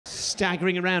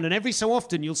staggering around, and every so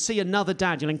often you'll see another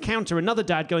dad. You'll encounter another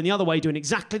dad going the other way, doing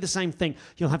exactly the same thing.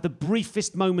 You'll have the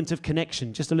briefest moment of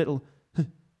connection, just a little...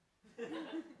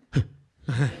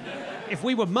 If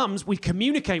we were mums, we'd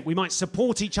communicate. We might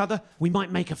support each other. We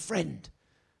might make a friend.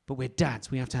 But we're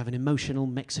dads. We have to have an emotional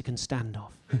Mexican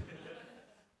standoff.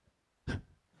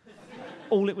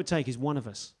 All it would take is one of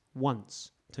us,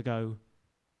 once, to go,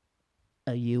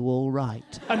 "Are you all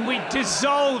right?" And we'd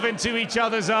dissolve into each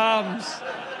other's arms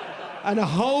and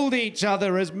hold each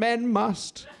other as men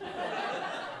must.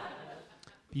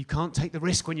 You can't take the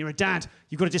risk when you're a dad.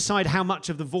 You've got to decide how much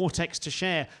of the vortex to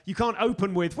share. You can't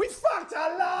open with, "We fucked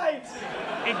our lives!"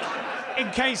 In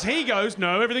case he goes,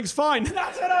 "No, everything's fine."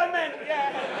 That's what I meant, yeah.